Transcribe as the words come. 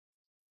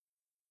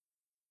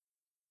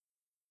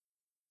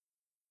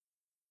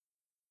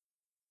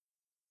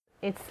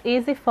It's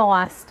easy for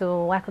us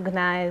to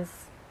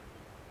recognize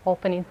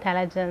open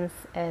intelligence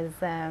as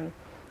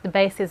the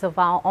basis of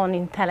our own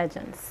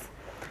intelligence.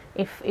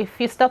 If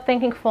you stop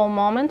thinking for a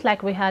moment,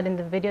 like we had in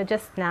the video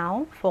just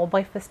now, for a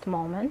briefest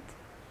moment,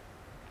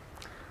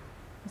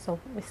 so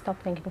we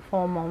stop thinking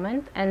for a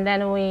moment, and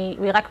then we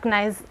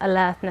recognize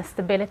alertness,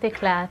 stability,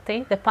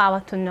 clarity, the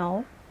power to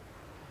know.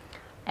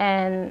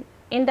 And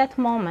in that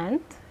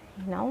moment,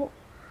 you know,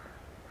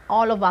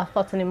 all of our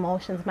thoughts and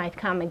emotions might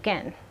come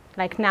again.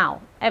 Like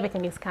now,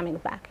 everything is coming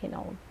back, you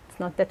know. It's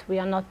not that we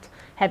are not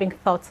having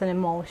thoughts and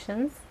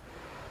emotions.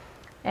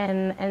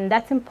 And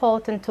that's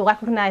important to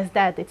recognize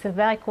that. It's a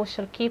very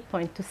crucial key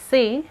point to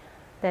see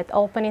that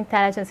open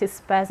intelligence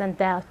is present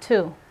there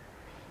too.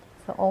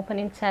 So open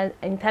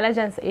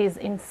intelligence is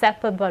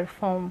inseparable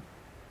from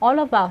all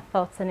of our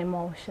thoughts and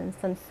emotions,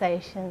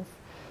 sensations,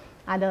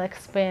 other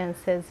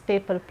experiences,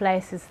 people,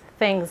 places,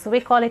 things.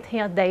 We call it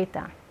here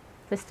data.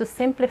 Just to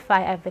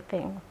simplify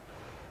everything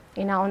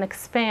in our own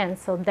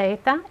experience. So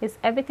data is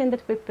everything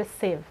that we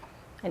perceive,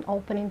 and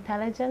open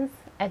intelligence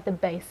at the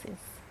basis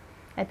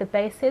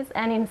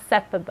and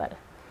inseparable.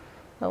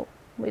 So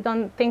we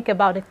don't think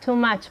about it too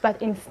much,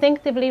 but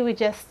instinctively we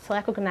just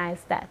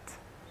recognize that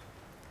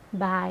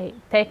by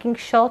taking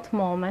short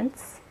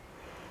moments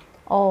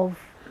of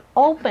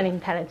open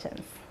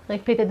intelligence,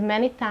 repeated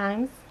many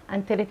times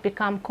until it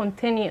becomes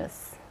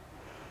continuous.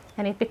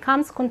 And it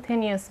becomes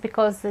continuous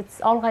because it's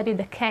already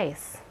the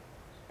case.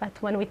 But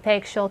when we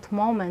take short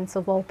moments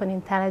of open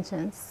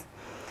intelligence,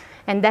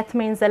 and that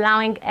means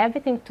allowing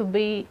everything to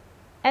be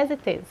as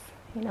it is,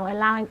 you know,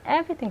 allowing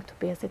everything to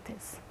be as it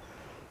is.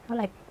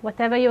 Like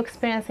whatever you're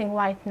experiencing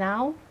right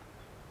now,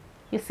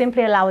 you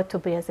simply allow it to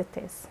be as it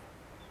is.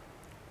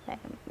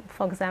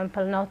 For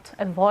example, not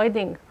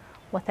avoiding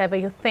whatever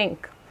you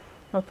think,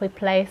 not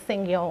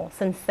replacing your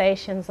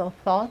sensations or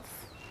thoughts,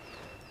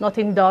 not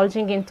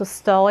indulging into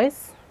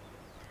stories.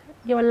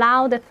 You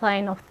allow the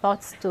train of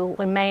thoughts to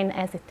remain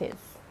as it is.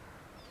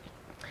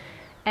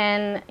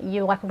 And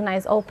you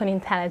recognize open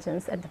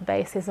intelligence at the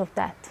basis of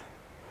that.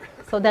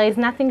 So there is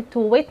nothing to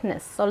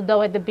witness,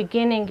 although at the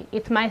beginning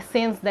it might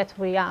seem that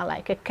we are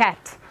like a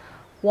cat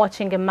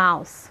watching a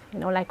mouse, you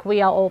know, like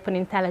we are open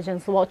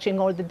intelligence watching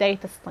all the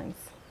data streams.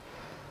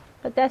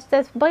 But that's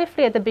just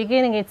briefly at the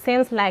beginning it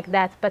seems like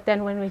that, but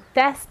then when we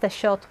test the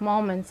short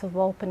moments of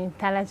open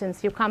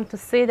intelligence, you come to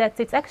see that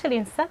it's actually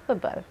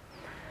inseparable.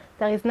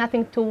 There is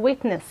nothing to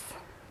witness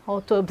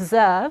or to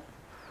observe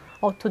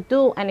or to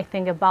do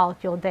anything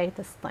about your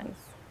data streams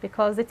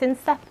because it's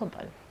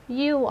inseparable.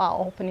 You are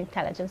open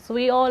intelligence.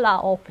 We all are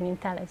open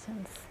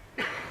intelligence.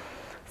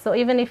 So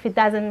even if it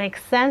doesn't make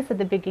sense at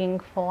the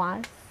beginning for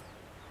us,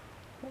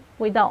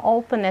 with our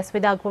openness,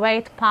 with our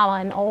great power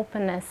and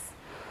openness,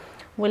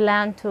 we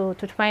learn to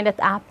train it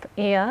up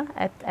here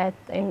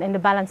in the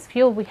balanced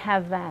view. We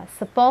have a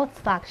support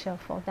structure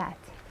for that.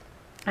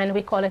 And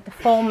we call it the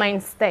four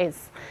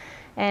mainstays.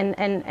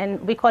 And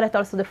we call it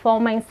also the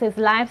four mainstays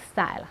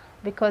lifestyle,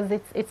 because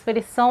it's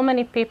really so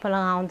many people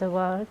around the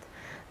world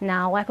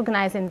now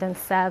recognizing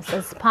themselves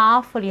as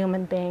powerful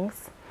human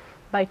beings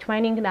by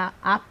training their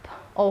up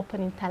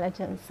open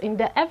intelligence in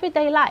their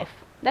everyday life.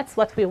 That's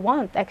what we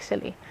want,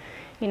 actually.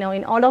 You know,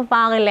 in all of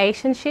our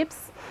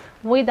relationships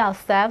with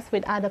ourselves,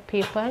 with other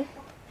people,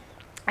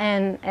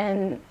 and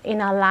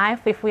in our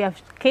life, if we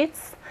have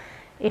kids,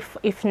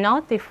 if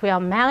not, if we are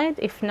married,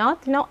 if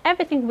not, you know,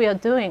 everything we are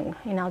doing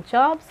in our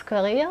jobs,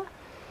 career,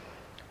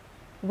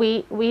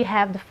 we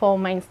have the four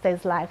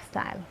mainstays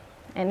lifestyle.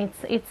 And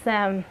it's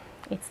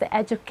the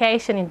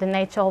education in the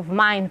nature of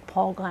mind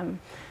program,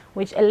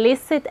 which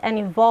elicit and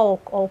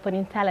evoke open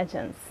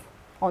intelligence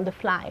on the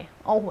fly,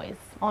 always,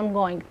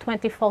 ongoing,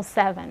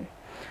 24/7.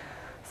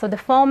 So the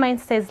four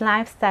mainstays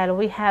lifestyle,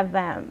 we have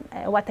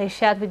what I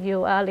shared with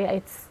you earlier.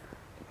 It's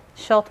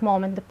short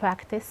moment, the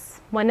practice.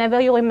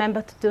 Whenever you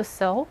remember to do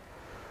so,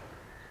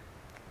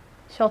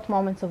 short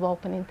moments of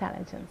open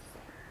intelligence.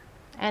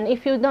 And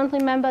if you don't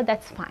remember,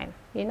 that's fine.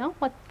 You know,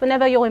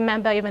 whenever you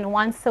remember, even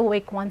once a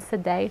week, once a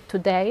day,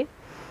 today,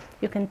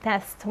 you can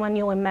test when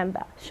you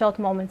remember short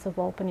moments of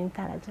open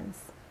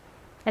intelligence.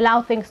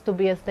 Allow things to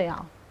be as they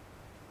are.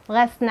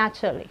 Rest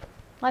naturally.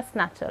 Rest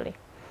naturally.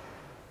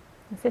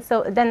 You see,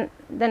 so then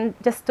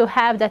just to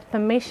have that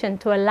permission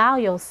to allow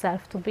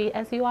yourself to be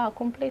as you are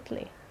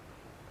completely,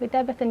 with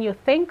everything you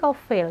think or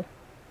feel,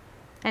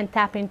 and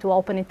tap into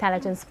open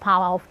intelligence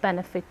power of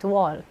benefit to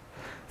all.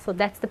 So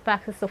that's the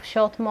practice of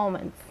short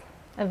moments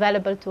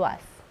available to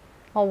us,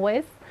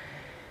 always.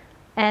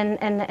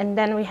 And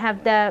then we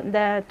have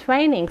the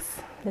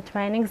trainings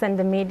and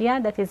the media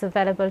that is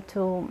available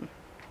to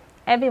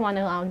everyone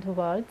around the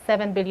world,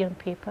 7 billion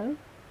people.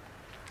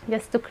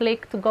 Just to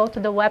click, to go to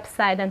the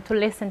website and to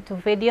listen to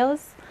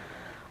videos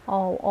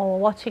or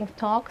watching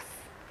talks,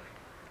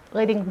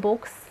 reading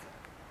books,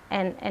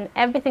 and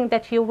everything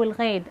that you will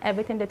read,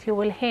 everything that you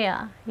will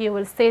hear, you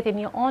will see it in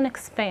your own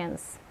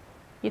experience.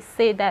 You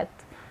see that,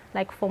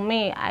 like for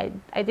me, I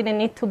didn't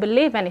need to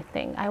believe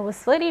anything. I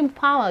was really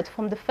empowered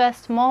from the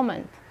first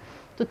moment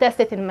to test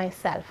it in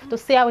myself, to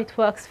see how it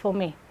works for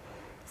me.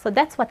 So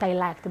that's what I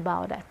liked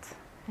about it.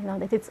 You know,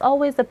 that it's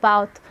always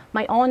about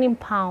my own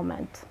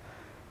empowerment,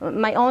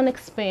 my own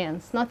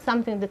experience, not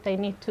something that I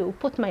need to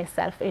put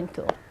myself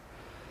into,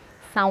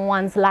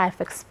 someone's life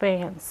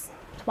experience,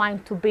 trying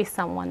to be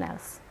someone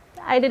else.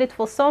 I did it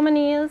for so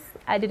many years,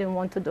 I didn't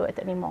want to do it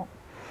anymore.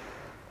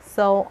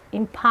 So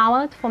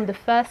empowered from the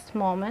first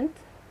moment,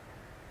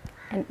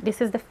 and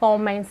this is the 4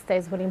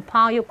 mainstays, will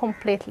empower you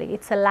completely.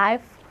 It's a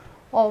life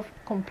of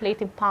complete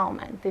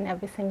empowerment in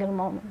every single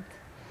moment.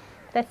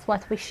 That's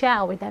what we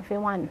share with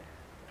everyone.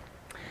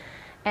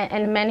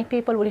 And many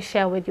people will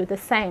share with you the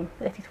same,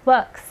 that it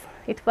works.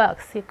 It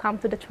works. You come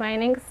to the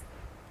trainings,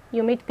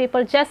 you meet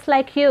people just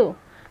like you,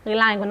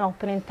 relying on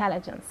open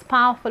intelligence,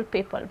 powerful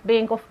people,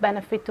 being of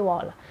benefit to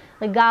all,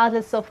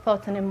 regardless of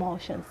thoughts and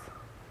emotions.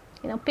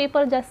 You know,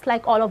 people just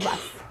like all of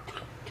us,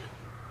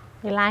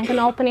 relying on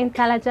open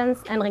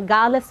intelligence and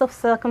regardless of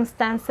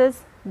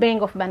circumstances,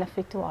 being of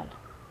benefit to all.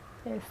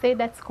 You see,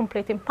 that's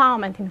complete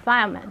empowerment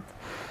environment.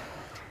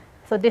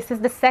 So this is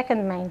the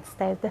second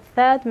mainstay. The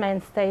third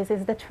mainstay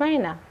is the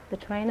trainer. The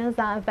trainers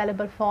are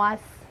available for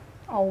us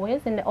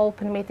always in the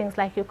open meetings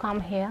like you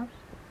come here.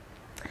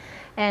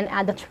 And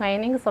at the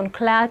trainings on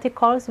clarity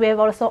calls, we have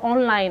also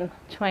online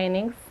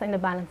trainings in the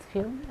Balanced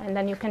View. And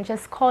then you can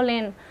just call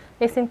in,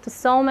 listen to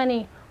so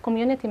many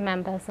community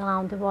members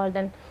around the world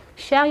and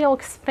share your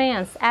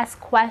experience, ask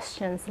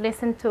questions,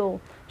 listen to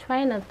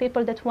trainers,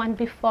 people that went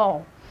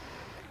before.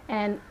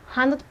 And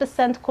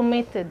 100%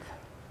 committed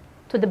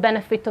to the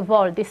benefit of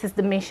all. This is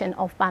the mission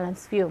of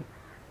Balanced View.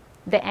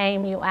 The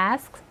aim, you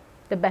ask,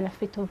 the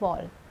benefit of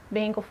all,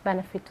 being of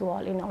benefit to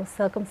all in all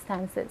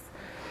circumstances.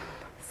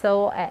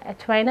 So a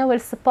trainer will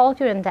support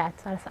you in that.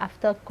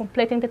 After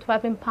completing the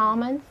 12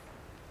 empowerments,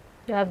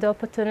 you have the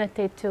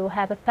opportunity to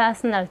have a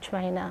personal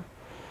trainer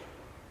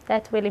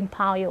that will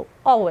empower you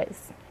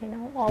always, you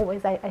know,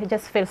 always. I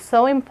just feel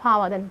so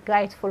empowered and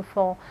grateful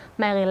for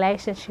my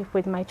relationship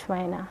with my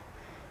trainer.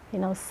 You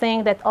know,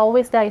 seeing that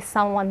always there is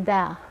someone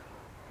there.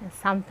 And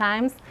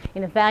sometimes,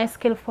 in a very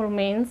skillful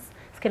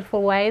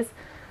ways,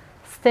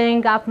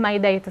 stirring up my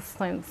data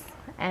streams.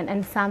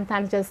 And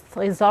sometimes just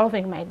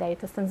resolving my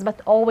data streams,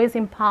 but always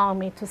empower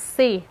me to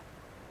see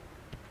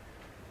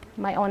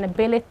my own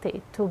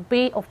ability to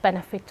be of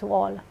benefit to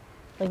all,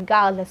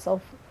 regardless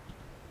of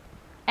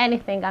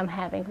anything I'm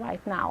having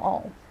right now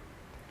or,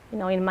 you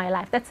know, in my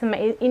life. That's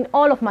in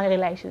all of my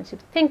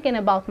relationships. Thinking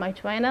about my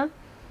trainer,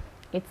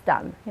 it's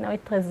done. You know,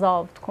 it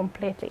resolved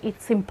completely.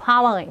 It's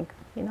empowering.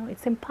 You know,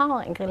 it's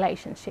empowering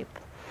relationship.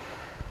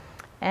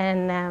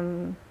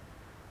 And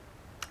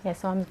yeah,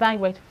 so I'm very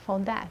grateful for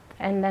that.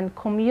 And then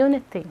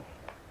community.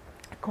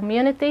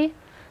 Community,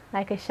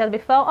 like I said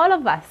before, all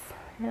of us,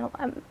 you know,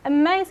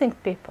 amazing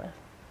people.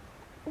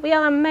 We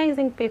are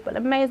amazing people,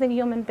 amazing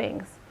human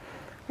beings.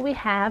 We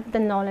have the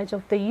knowledge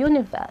of the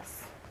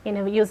universe in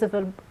a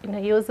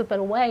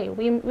usable way.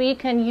 We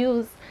can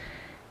use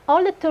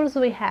all the tools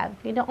we have,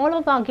 you know, all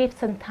of our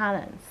gifts and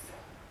talents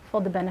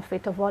for the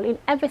benefit of all in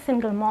every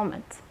single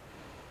moment.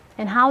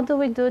 And how do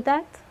we do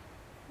that?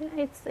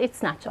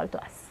 It's natural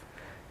to us.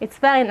 It's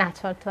very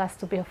natural to us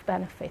to be of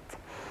benefit.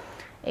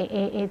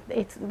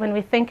 It's when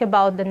we think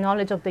about the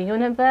knowledge of the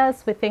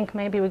universe, we think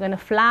maybe we're going to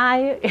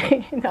fly,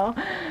 you know,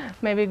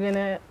 maybe we're going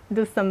to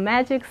do some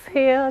magics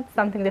here,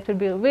 something that will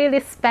be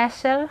really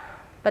special.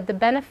 But the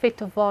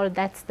benefit of all,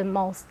 that's the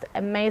most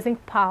amazing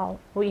power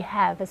we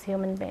have as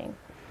human beings.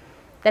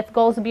 That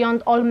goes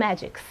beyond all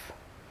magics.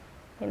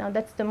 You know,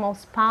 that's the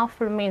most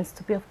powerful means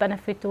to be of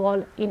benefit to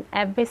all in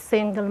every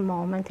single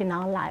moment in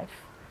our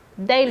life,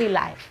 daily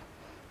life.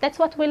 That's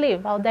what we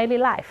live, our daily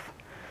life,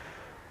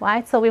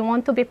 right? So we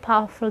want to be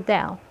powerful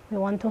there. We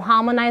want to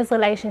harmonize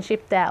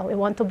relationship there. We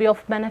want to be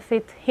of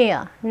benefit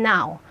here,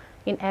 now,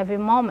 in every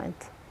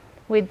moment,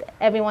 with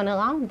everyone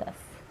around us,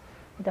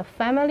 with our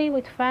family,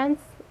 with friends.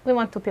 We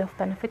want to be of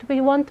benefit. We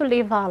want to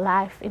live our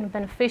life in a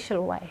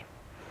beneficial way.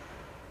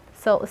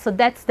 So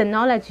that's the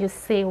knowledge you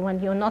see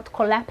when you're not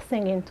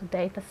collapsing into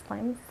data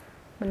streams,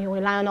 when you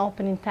rely on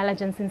open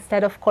intelligence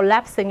instead of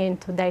collapsing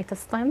into data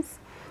streams,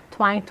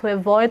 trying to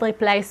avoid,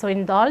 replace, or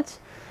indulge,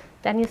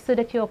 then you see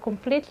that you're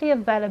completely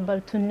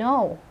available to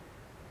know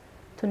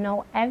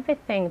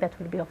everything that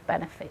will be of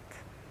benefit.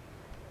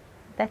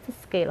 That's a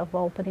skill of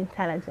open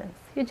intelligence.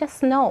 You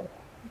just know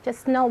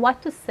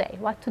what to say,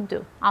 what to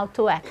do, how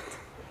to act,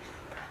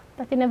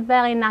 but in a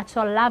very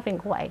natural, loving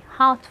way,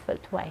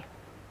 heartfelt way,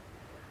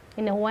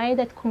 in a way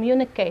that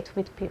communicates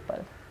with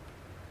people,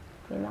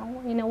 you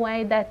know, in a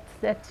way that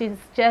is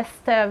just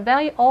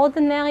very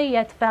ordinary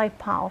yet very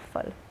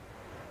powerful.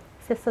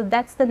 So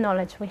that's the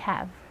knowledge we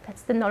have.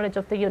 That's the knowledge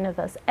of the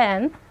universe.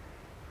 And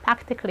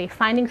practically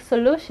finding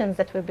solutions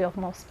that will be of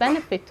most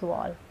benefit to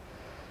all.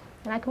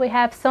 Like we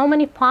have so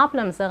many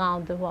problems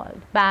around the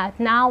world, but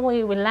now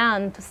we will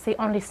learn to see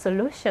only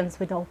solutions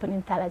with open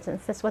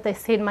intelligence. That's what I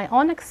see in my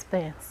own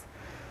experience.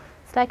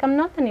 It's like I'm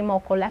not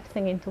anymore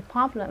collapsing into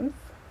problems.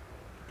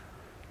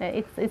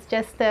 It's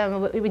just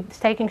with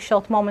taking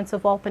short moments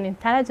of open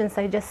intelligence,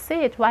 I just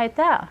see it right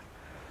there.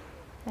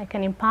 I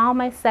can empower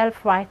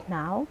myself right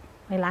now,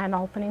 rely on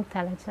open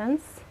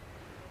intelligence,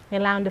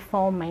 rely on the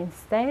 4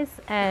 mainstays,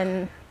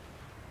 and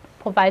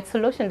provide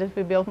solutions that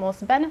will be of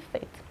most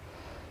benefit.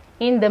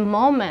 In the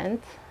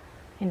moment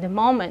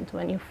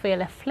when you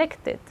feel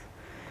afflicted,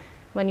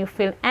 when you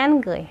feel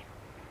angry,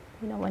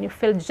 when you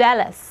feel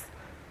jealous,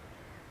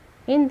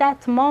 in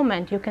that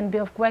moment you can be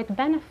of great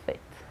benefit.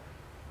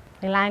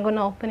 Relying on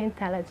open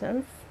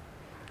intelligence,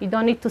 you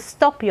don't need to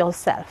stop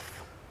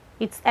yourself.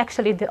 It's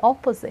actually the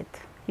opposite.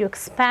 You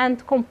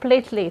expand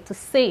completely to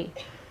see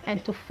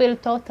and to feel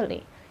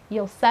totally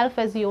yourself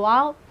as you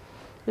are.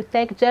 You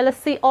take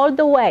jealousy all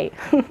the way.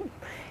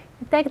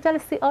 You take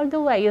jealousy all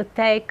the way. You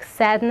take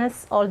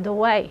sadness all the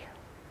way.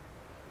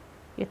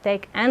 You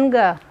take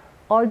anger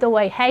all the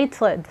way,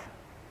 hatred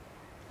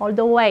all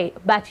the way,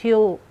 but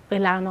you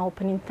rely on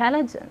open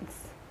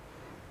intelligence.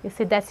 You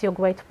see, that's your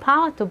great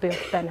power to be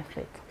of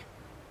benefit.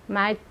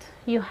 Might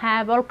you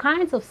have all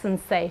kinds of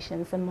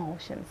sensations,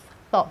 emotions,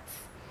 thoughts,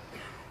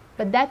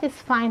 but that is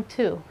fine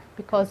too,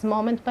 because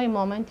moment by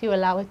moment you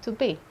allow it to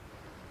be.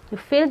 You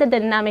feel the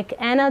dynamic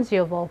energy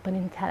of open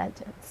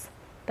intelligence,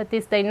 but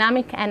this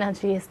dynamic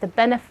energy is the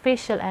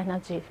beneficial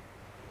energy.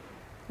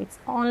 It's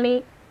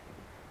only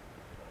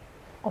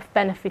of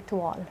benefit to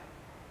all.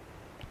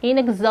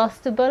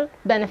 Inexhaustible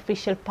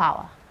beneficial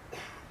power.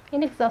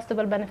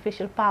 Inexhaustible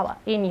beneficial power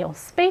in your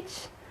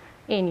speech,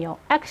 in your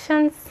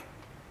actions,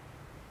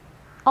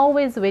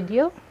 always with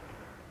you,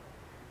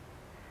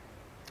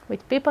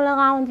 with people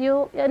around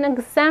you, an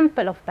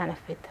example of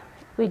benefit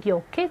with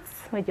your kids,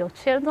 with your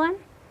children,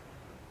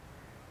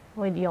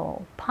 with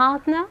your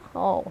partner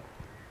or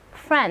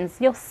friends,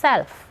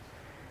 yourself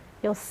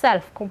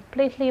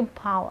completely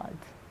empowered,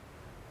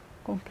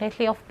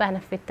 completely of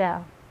benefit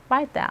there,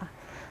 right there.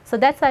 So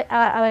that's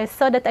I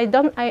saw that I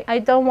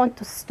don't want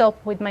to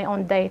stop with my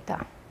own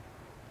data.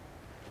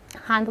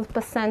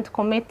 100%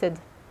 committed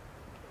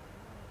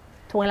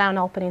to rely on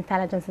open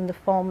intelligence in the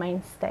 4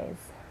 mainstays.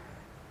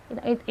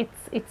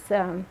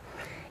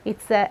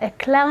 It's a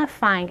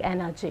clarifying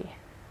energy.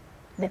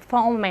 The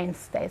 4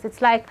 mainstays.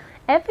 It's like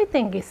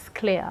everything is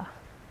clear,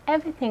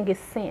 everything is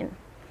seen.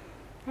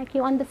 Like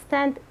you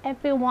understand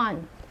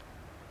everyone.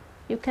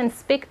 You can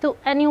speak to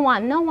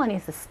anyone. No one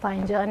is a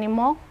stranger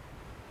anymore.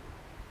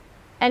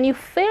 And you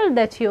feel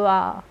that you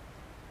are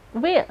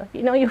real.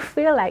 You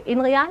feel like in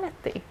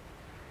reality.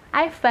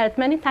 I felt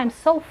many times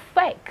so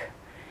fake.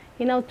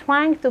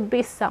 Trying to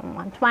be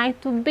someone, trying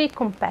to be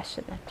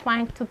compassionate,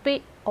 trying to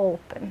be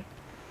open,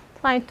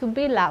 trying to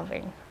be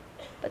loving.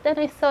 But then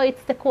I saw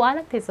it's the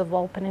qualities of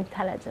open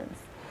intelligence.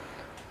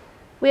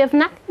 We have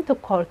nothing to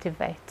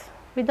cultivate.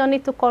 We don't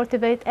need to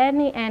cultivate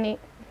anything.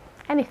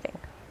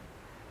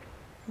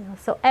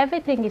 So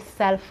everything is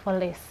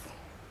self-release.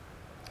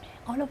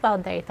 All of our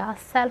data are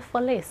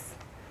self-release.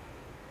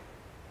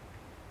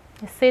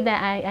 You see that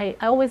I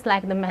always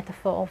like the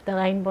metaphor of the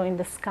rainbow in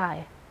the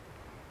sky.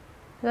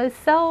 It's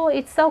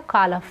so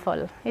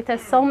colorful. It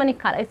has so many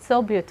colors. It's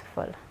so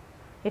beautiful.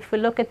 If we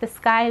look at the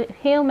sky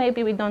here,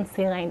 maybe we don't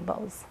see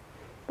rainbows,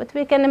 but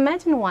we can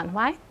imagine one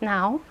right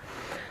now.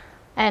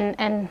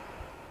 And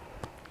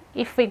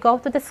if we go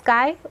to the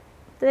sky,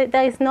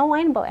 there is no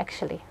rainbow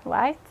actually,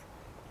 right?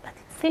 But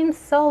it seems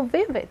so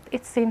vivid.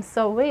 It seems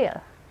so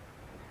real.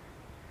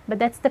 But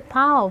that's the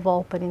power of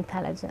open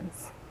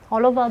intelligence.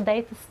 All of our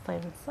data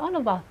streams, all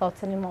of our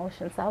thoughts and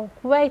emotions are of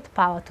great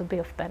power to be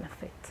of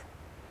benefit.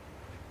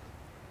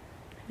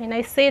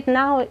 I see it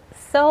now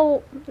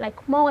so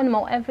like more and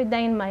more every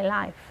day in my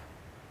life.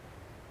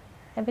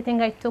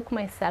 Everything I took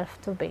myself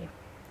to be.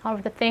 All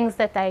of the things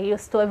that I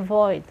used to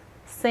avoid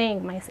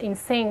seeing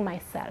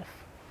myself,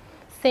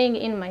 seeing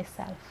in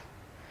myself.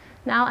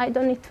 Now I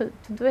don't need to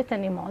do it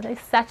anymore. There's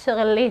such a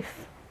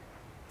relief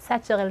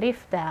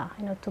there,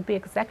 to be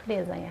exactly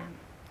as I am.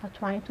 Not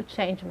trying to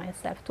change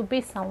myself, to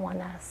be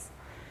someone else.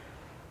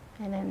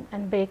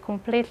 And be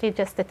completely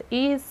just at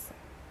ease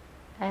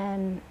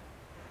and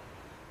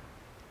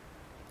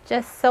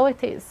just so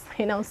it is,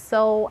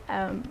 so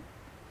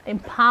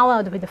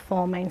empowered with the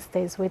 4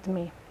 mainstays with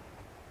me.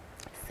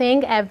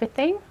 Seeing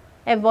everything,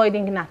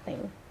 avoiding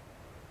nothing.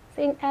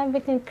 Seeing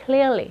everything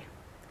clearly,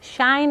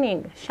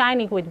 shining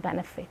with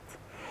benefit.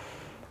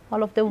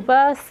 All of the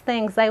worst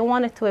things I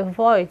wanted to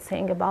avoid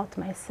saying about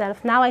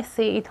myself, now I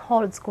see it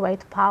holds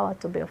great power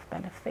to be of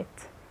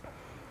benefit.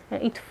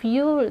 And it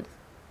fuels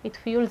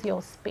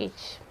your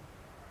speech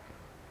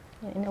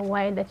in a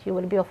way that you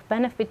will be of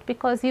benefit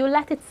because you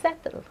let it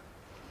settle.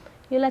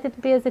 You let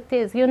it be as it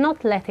is. You're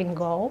not letting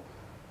go.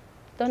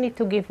 You don't need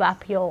to give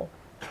up your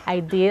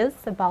ideas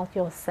about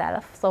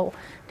yourself. So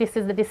this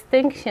is the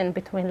distinction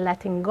between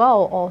letting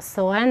go or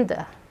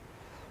surrender.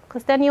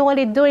 Because then you're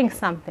really doing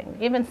something,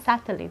 even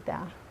subtly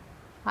there,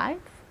 right?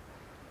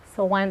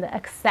 Surrender,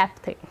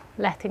 accepting,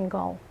 letting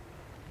go.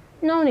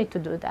 No need to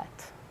do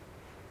that.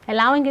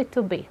 Allowing it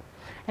to be.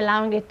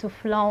 Allowing it to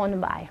flow on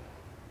by.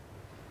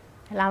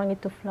 Allowing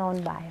it to flow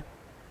on by.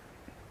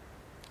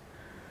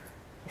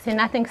 See,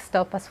 nothing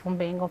stops us from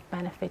being of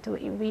benefit.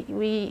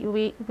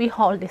 We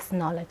hold this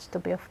knowledge to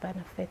be of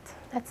benefit.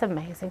 That's an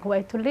amazing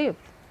way to live.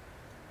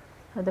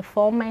 So the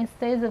 4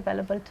 mainstays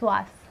available to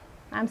us.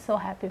 I'm so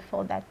happy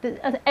for that.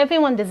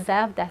 Everyone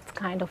deserves that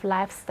kind of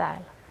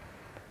lifestyle,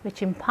 which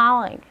is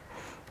empowering.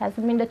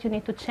 Doesn't mean that you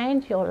need to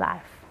change your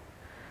life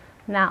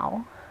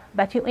now,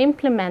 but you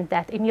implement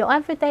that in your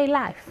everyday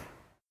life.